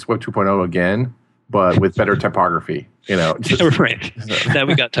feel like it's Web 2.0 again, but with better typography. Right. Now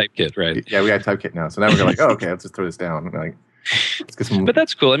we got Typekit, right? Yeah, we got Typekit now. So now we're like, oh, okay, let's just throw this down. Like, let's get some. But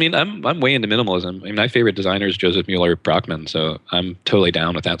that's cool. I mean, I'm way into minimalism. I mean, my favorite designer is Joseph Mueller-Brockman, so I'm totally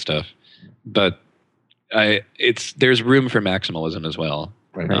down with that stuff. But there's room for maximalism as well.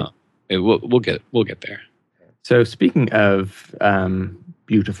 Right. We'll get there. So speaking of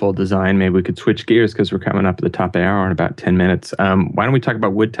beautiful design, maybe we could switch gears because we're coming up at the top of the hour in about 10 minutes. Why don't we talk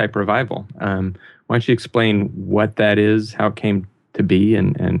about wood type revival? Why don't you explain what that is, how it came to be,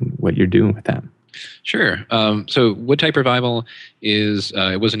 and what you're doing with that? Sure. So wood type revival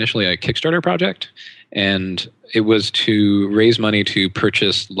it was initially a Kickstarter project, and it was to raise money to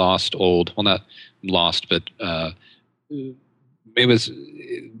purchase not lost, but it was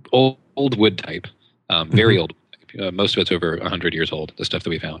old wood type, very old. Most of it's over 100 years old, the stuff that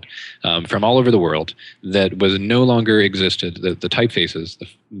we found, from all over the world that was no longer existed. The typefaces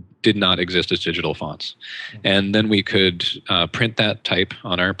did not exist as digital fonts. And then we could print that type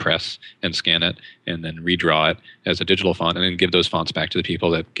on our press and scan it and then redraw it as a digital font and then give those fonts back to the people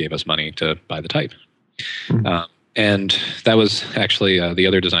that gave us money to buy the type. And that was actually the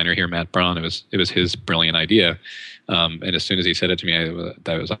other designer here, Matt Braun. It was his brilliant idea. And as soon as he said it to me,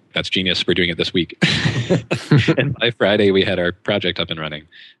 I was like, that's genius. We're doing it this week. And by Friday, we had our project up and running.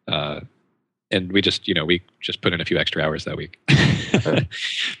 And we just put in a few extra hours that week.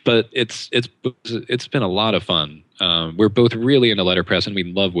 But it's been a lot of fun. We're both really into letterpress, and we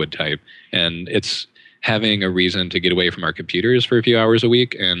love wood type. And it's having a reason to get away from our computers for a few hours a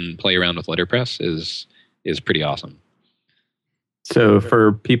week and play around with letterpress is pretty awesome. So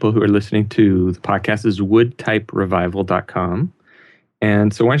for people who are listening to the podcast, is woodtyperevival.com.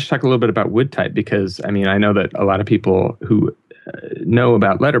 And so why don't you talk a little bit about wood type? Because, I mean, I know that a lot of people who know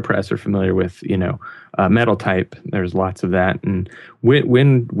about letterpress are familiar with, metal type. There's lots of that. And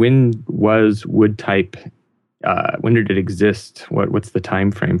when was wood type, when did it exist? What's the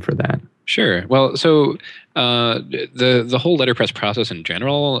time frame for that? Sure. Well, so the whole letterpress process in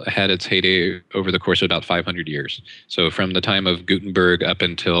general had its heyday over the course of about 500 years. So from the time of Gutenberg up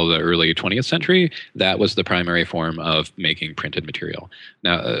until the early 20th century, that was the primary form of making printed material.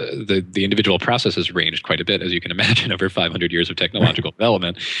 Now, the individual processes ranged quite a bit, as you can imagine, over 500 years of technological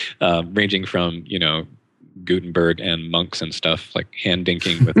development, ranging from, Gutenberg and monks and stuff, like hand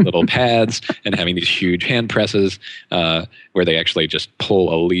dinking with little pads and having these huge hand presses where they actually just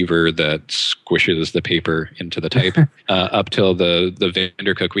pull a lever that squishes the paper into the type, up till the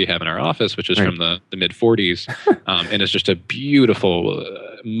Vandercook we have in our office, which is from the mid 40s, and it's just a beautiful,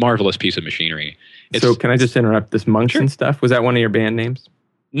 marvelous piece of machinery. So can I just interrupt? This monks and stuff, was that one of your band names?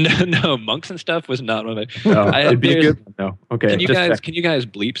 No, monks and stuff was not one of it. It'd be a good one. No. Okay. Can you guys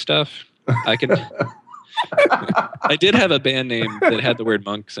bleep stuff? I can. I did have a band name that had the word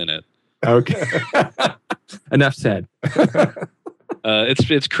monks in it. Okay. Enough said.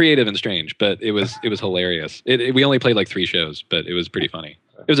 It's creative and strange, but it was hilarious. We only played like 3 shows, but it was pretty funny.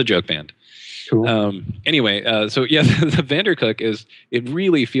 It was a joke band. Cool. Anyway, so yeah, the Vandercook it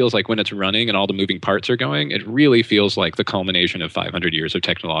really feels like when it's running and all the moving parts are going, it really feels like the culmination of 500 years of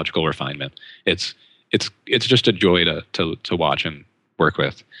technological refinement. It's just a joy to watch and work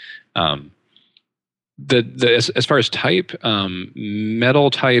with. As far as type, metal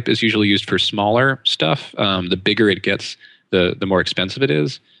type is usually used for smaller stuff. The bigger it gets, the more expensive it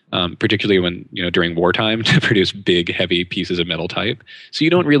is, particularly when, during wartime to produce big, heavy pieces of metal type. So you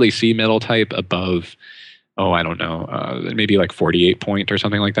don't really see metal type above, I don't know, maybe like 48 point or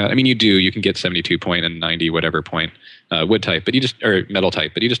something like that. I mean, you can get 72 point and 90 whatever point wood type, or metal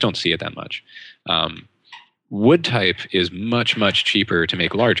type, but you just don't see it that much. Wood type is much, much cheaper to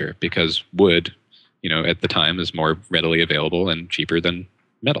make larger because wood, at the time is more readily available and cheaper than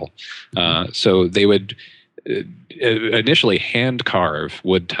metal. So they would initially hand carve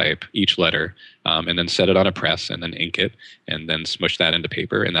wood type each letter, and then set it on a press and then ink it and then smush that into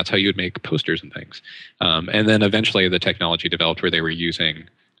paper. And that's how you would make posters and things. And then eventually the technology developed where they were using,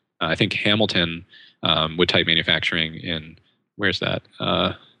 I think Hamilton wood type manufacturing in, where's that?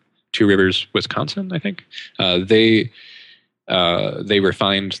 Two Rivers, Wisconsin, I think. They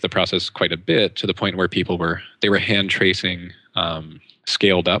refined the process quite a bit to the point where they were hand tracing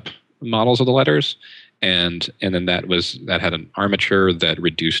scaled up models of the letters, and then that had an armature that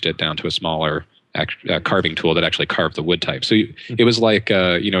reduced it down to a smaller carving tool that actually carved the wood type. So it was like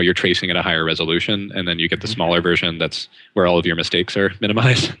you're tracing at a higher resolution, and then you get the smaller version that's where all of your mistakes are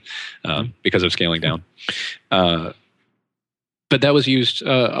minimized because of scaling down. But that was used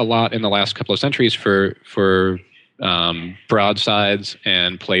a lot in the last couple of centuries for broadsides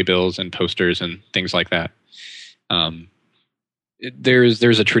and playbills and posters and things like that.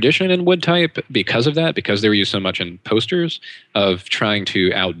 There's a tradition in wood type because of that, because they were used so much in posters, of trying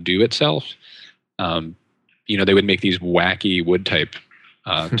to outdo itself. They would make these wacky wood type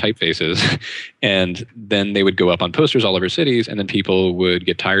typefaces, and then they would go up on posters all over cities, and then people would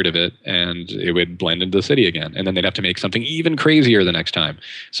get tired of it, and it would blend into the city again, and then they'd have to make something even crazier the next time.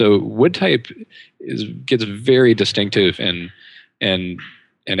 So wood type gets very distinctive and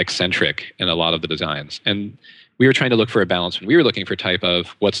eccentric in a lot of the designs, and we were trying to look for a balance when we were looking for type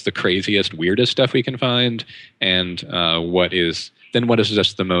of what's the craziest, weirdest stuff we can find, and what is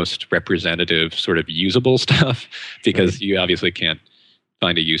just the most representative, sort of usable stuff, because you obviously can't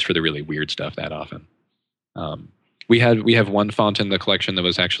find a use for the really weird stuff that often. We have one font in the collection that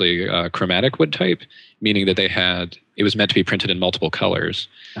was actually chromatic wood type, meaning that it was meant to be printed in multiple colors.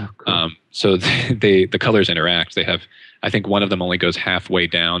 Oh, cool. So the colors interact. They have, I think one of them only goes halfway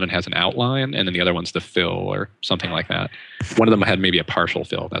down and has an outline, and then the other one's the fill or something like that. One of them had maybe a partial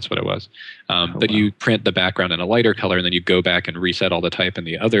fill. That's what it was. But wow. You print the background in a lighter color, and then you go back and reset all the type in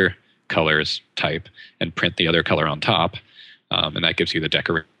the other color's type and print the other color on top. And that gives you the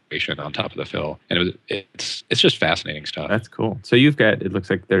decoration on top of the fill. And it's just fascinating stuff. That's cool. So it looks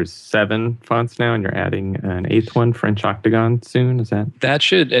like there's 7 fonts now, and you're adding an 8th one, French Octagon, soon. Is that?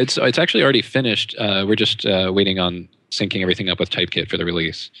 It's actually already finished. We're just waiting on syncing everything up with Typekit for the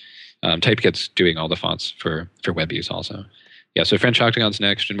release. Typekit's doing all the fonts for web use also. Yeah, so French Octagon's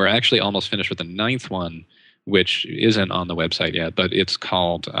next, and we're actually almost finished with the 9th one, which isn't on the website yet, but it's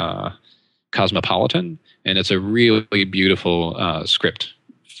called Cosmopolitan, and it's a really beautiful script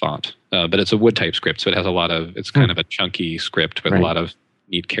font. But it's a wood type script, so it's kind of a chunky script with a lot of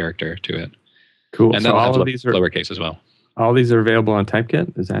neat character to it. Cool. And so all of these are lowercase as well. All these are available on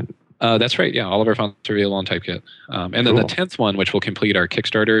Typekit? Is that? That's right. Yeah, all of our fonts are available on Typekit. And then the 10th one, which will complete our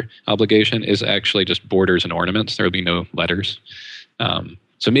Kickstarter obligation, is actually just borders and ornaments. There will be no letters.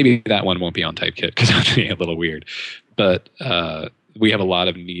 So maybe that one won't be on Typekit because it's a little weird. But we have a lot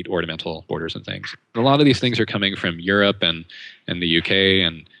of neat ornamental borders and things. And a lot of these things are coming from Europe and the UK,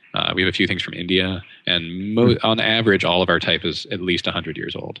 and we have a few things from India. And on average, all of our type is at least 100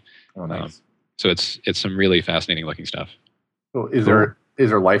 years old. Oh, nice. So it's some really fascinating looking stuff. So is there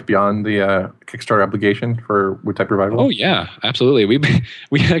life beyond the Kickstarter obligation for wood type revival? Oh yeah, absolutely.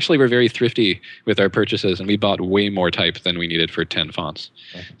 We actually were very thrifty with our purchases, and we bought way more type than we needed for 10 fonts.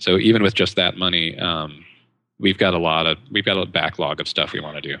 Okay. So even with just that money, we've got a backlog of stuff we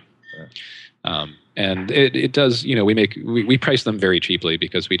want to do. Yeah. And it does, we price them very cheaply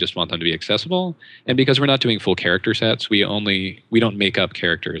because we just want them to be accessible, and because we're not doing full character sets, we don't make up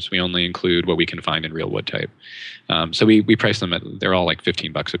characters. We only include what we can find in real wood type. So we price them they're all like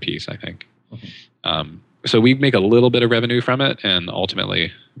 $15 a piece, I think. Mm-hmm. So we make a little bit of revenue from it, and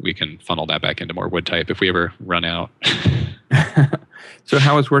ultimately we can funnel that back into more wood type if we ever run out. So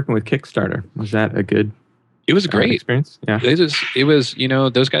how was working with Kickstarter? Was that a good? It was a great experience. Yeah, it was.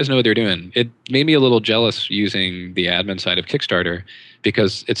 Those guys know what they're doing. It made me a little jealous using the admin side of Kickstarter,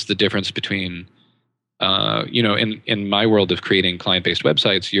 because it's the difference between, in my world of creating client-based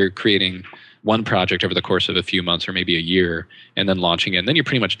websites, you're creating one project over the course of a few months or maybe a year, and then launching it, and then you're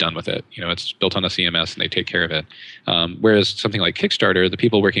pretty much done with it. It's built on a CMS and they take care of it. Whereas something like Kickstarter, the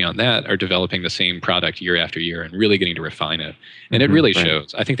people working on that are developing the same product year after year and really getting to refine it. And it really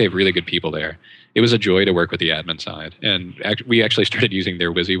shows. I think they have really good people there. It was a joy to work with the admin side. And we actually started using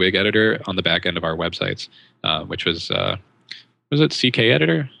their WYSIWYG editor on the back end of our websites, which was it CK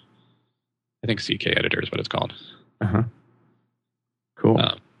Editor? I think CK Editor is what it's called. Uh-huh. Cool.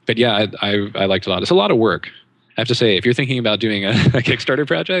 But yeah, I liked it a lot. It's a lot of work. I have to say, if you're thinking about doing a Kickstarter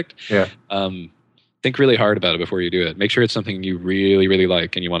project, think really hard about it before you do it. Make sure it's something you really, really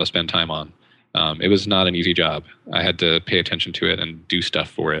like and you want to spend time on. It was not an easy job. I had to pay attention to it and do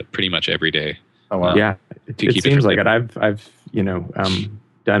stuff for it pretty much every day. Oh wow! Yeah, it seems like it. I've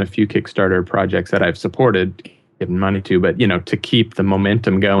done a few Kickstarter projects that I've supported, given money to, but to keep the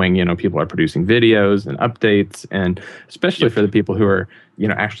momentum going, people are producing videos and updates, and especially for the people who are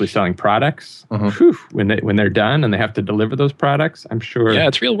actually selling products. Whew, when they're done and they have to deliver those products, I'm sure. Yeah,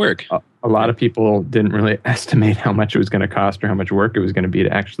 it's real work. A lot of people didn't really estimate how much it was going to cost or how much work it was going to be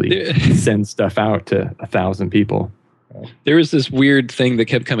to actually send stuff out to 1,000 people. There was this weird thing that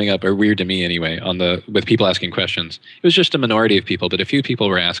kept coming up, or weird to me anyway, with people asking questions. It was just a minority of people, but a few people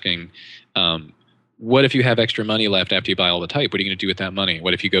were asking, what if you have extra money left after you buy all the type? What are you going to do with that money?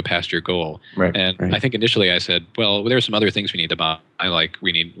 What if you go past your goal? Right. And I think initially I said, well, there are some other things we need to buy. We're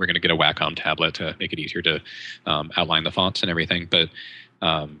going to get a Wacom tablet to make it easier to outline the fonts and everything. But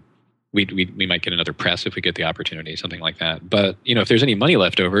we might get another press if we get the opportunity, something like that. But if there's any money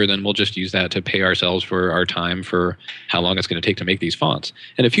left over, then we'll just use that to pay ourselves for our time for how long it's going to take to make these fonts.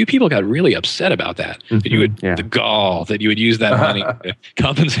 And a few people got really upset about that. That you would the gall that you would use that money to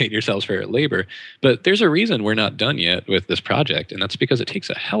compensate yourselves for labor. But there's a reason we're not done yet with this project, and that's because it takes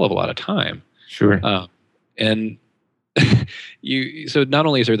a hell of a lot of time. Sure. And so not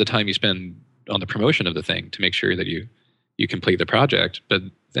only is there the time you spend on the promotion of the thing to make sure that you complete the project, but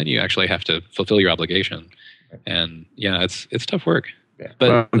then you actually have to fulfill your obligation. And it's tough work. Yeah.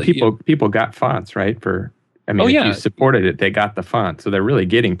 But people got fonts, right? If you supported it, they got the font. So they're really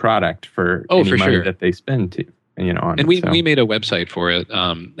getting product for any money that they spend on and we made a website for it,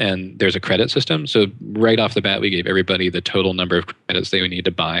 and there's a credit system. So right off the bat, we gave everybody the total number of credits they would need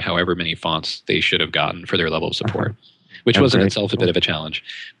to buy however many fonts they should have gotten for their level of support, which was in itself a bit of a challenge.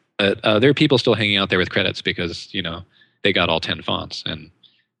 But there are people still hanging out there with credits because, they got all 10 fonts, and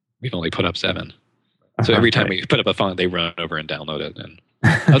we've only put up 7. So every time we put up a font, they run over and download it. And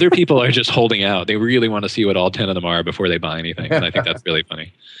other people are just holding out. They really want to see what all 10 of them are before they buy anything. And I think that's really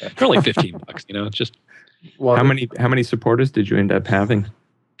funny. For only $15, it's just. Well, how many supporters did you end up having?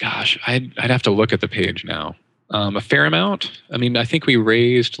 Gosh, I'd have to look at the page now. A fair amount. I think we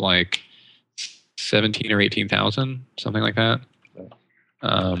raised like 17 or 18,000, something like that.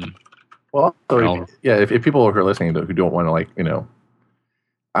 Well, if people are listening who don't want to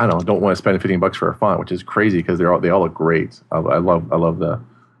don't want to spend $15 for a font, which is crazy because they all look great. I love the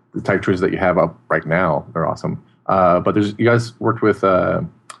type choices that you have up right now. They're awesome. But you guys worked with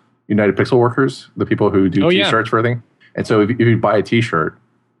United Pixel Workers, the people who do T-shirts for everything. And so if you buy a T-shirt,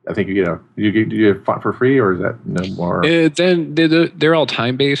 I think you get font for free, or is that no more? Then they're all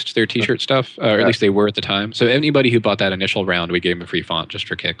time based. Their T-shirt stuff, or at least they were at the time. So anybody who bought that initial round, we gave them a free font just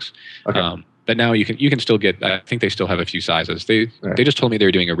for kicks. Okay. But now you can still get. I think they still have a few sizes. They just told me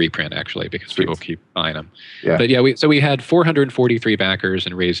they're doing a reprint actually because people keep buying them. Yeah. But we had 443 backers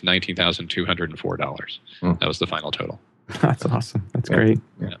and raised $19,204. That was the final total. That's awesome. That's great.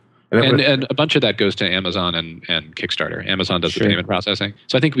 Yeah. And a bunch of that goes to Amazon and Kickstarter. Amazon does the payment processing.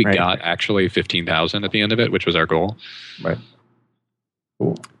 So I think we got actually 15,000 at the end of it, which was our goal. Right.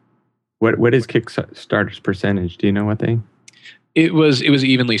 Cool. What is Kickstarter's percentage? Do you know what they? It was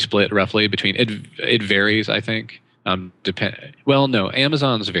evenly split roughly between. It varies, I think. No,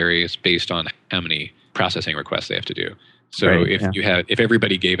 Amazon's varies based on how many processing requests they have to do. So if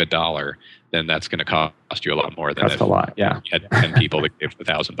everybody gave $1, then that's going to cost you a lot more than a lot. Yeah, you had 10 people that gave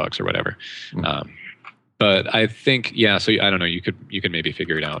 $1,000 or whatever. But I think so I don't know. You could maybe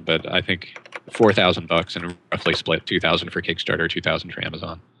figure it out. But I think $4,000 and roughly split 2,000 for Kickstarter, 2,000 for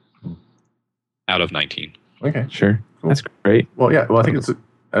Amazon, out of 19. Okay, sure, cool. That's great. Well, yeah. Well, I think it's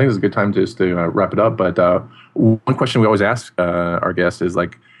a good time just to wrap it up. But one question we always ask our guests is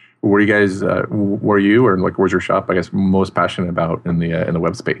were you guys, were you, or where's your shop, I guess, most passionate about in the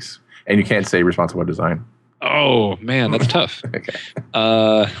web space? And you can't say responsive web design. Oh, man, that's tough. Okay.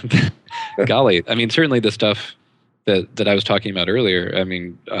 Golly. Certainly the stuff that I was talking about earlier,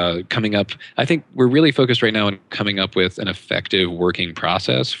 coming up, I think we're really focused right now on coming up with an effective working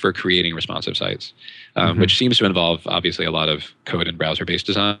process for creating responsive sites, which seems to involve, obviously, a lot of code and browser-based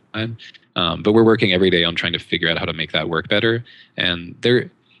design. But we're working every day on trying to figure out how to make that work better. And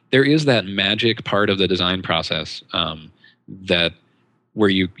there is that magic part of the design process where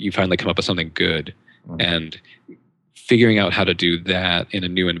you finally come up with something good, and figuring out how to do that in a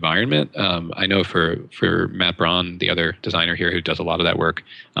new environment. I know for Matt Braun, the other designer here who does a lot of that work,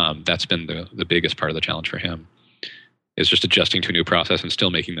 that's been the biggest part of the challenge for him, is just adjusting to a new process and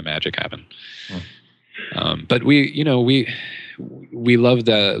still making the magic happen. But we love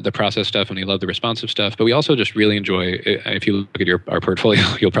the process stuff and we love the responsive stuff, but we also just really enjoy, if you look at our portfolio,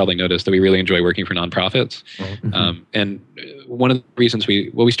 you'll probably notice that we really enjoy working for nonprofits. And one of the reasons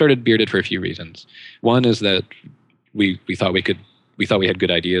we started Bearded for a few reasons. One is that we thought we had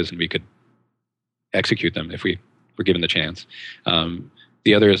good ideas and we could execute them if we were given the chance.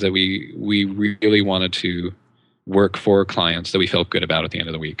 The other is that we really wanted to work for clients that we felt good about at the end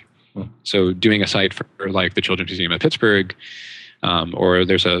of the week. So doing a site for like the Children's Museum of Pittsburgh, or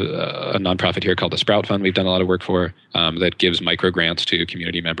there's a nonprofit here called the Sprout Fund we've done a lot of work for, that gives micro grants to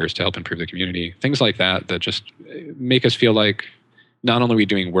community members to help improve the community. Things like that just make us feel like not only are we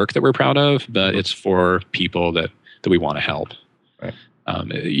doing work that we're proud of, but it's for people that we want to help. Right.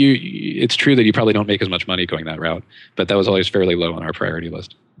 It's true that you probably don't make as much money going that route, but that was always fairly low on our priority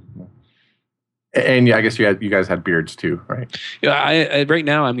list. And yeah, I guess you guys had beards too, right? Yeah, I right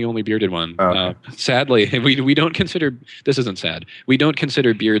now I'm the only bearded one. Oh, okay. Sadly, we don't consider, this isn't sad, we don't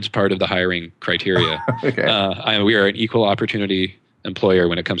consider beards part of the hiring criteria. Okay. We are an equal opportunity employer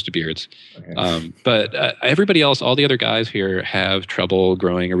when it comes to beards. Okay. But everybody else, all the other guys here have trouble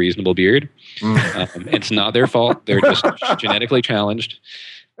growing a reasonable beard. It's not their fault. They're just genetically challenged.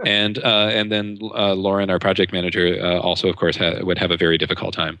 And then Lauren, our project manager, also, of course, would have a very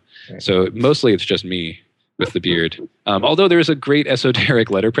difficult time. Okay. So mostly it's just me with the beard. Although there is a great esoteric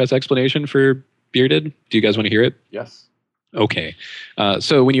letterpress explanation for bearded. Do you guys want to hear it? Yes. Okay.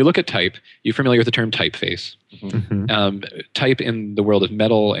 So when you look at type, you're familiar with the term typeface. Type in the world of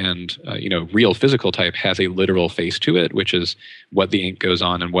metal and real physical type has a literal face to it, which is what the ink goes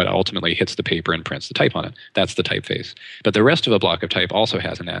on and what ultimately hits the paper and prints the type on it. That's the typeface. But the rest of a block of type also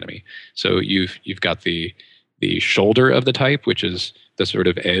has anatomy. So you've got the shoulder of the type, which is the sort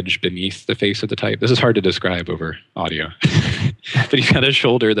of edge beneath the face of the type. This is hard to describe over audio. But you've got a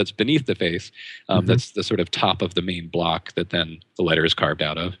shoulder that's beneath the face. That's the sort of top of the main block that then the letter is carved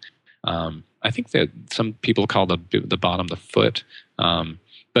out of. I think that some people call the bottom the foot.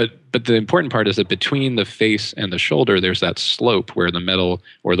 But the important part is that between the face and the shoulder, there's that slope where the metal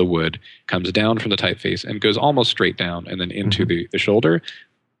or the wood comes down from the typeface and goes almost straight down and then into the shoulder.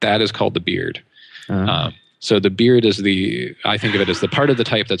 That is called the beard. So the beard is I think of it as the part of the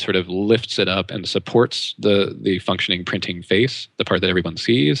type that sort of lifts it up and supports the functioning printing face, the part that everyone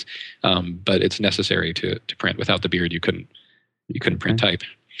sees. But it's necessary to print. Without the beard, you couldn't print type.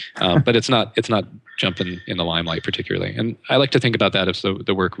 But it's not jumping in the limelight particularly. And I like to think about that as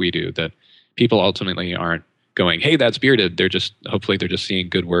the work we do, that people ultimately aren't going, hey, that's bearded. Hopefully they're just seeing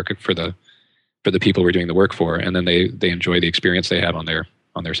good work for the people we're doing the work for, and then they enjoy the experience they have on their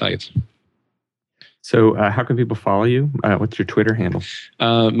sites. So how can people follow you? What's your Twitter handle?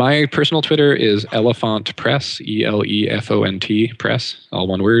 My personal Twitter is Elephant Press, ELEFONT Press, all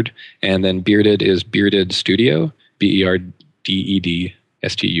one word. And then Bearded is Bearded Studio, BERDED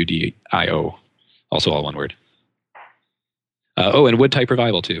STUDIO, also all one word. And Wood Type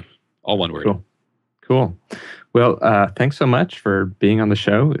Revival too, all one word. Cool. Well, thanks so much for being on the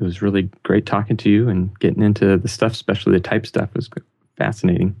show. It was really great talking to you and getting into the stuff, especially the type stuff. It was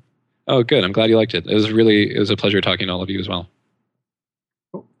fascinating. Oh, good. I'm glad you liked it. It was a pleasure talking to all of you as well.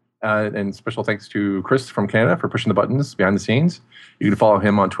 Cool. And special thanks to Chris from Canada for pushing the buttons behind the scenes. You can follow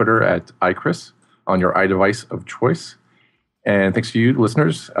him on Twitter at iChris on your iDevice of choice. And thanks to you,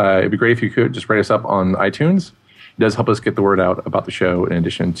 listeners. It'd be great if you could just rate us up on iTunes. It does help us get the word out about the show in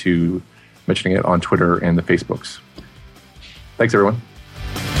addition to mentioning it on Twitter and the Facebooks. Thanks, everyone.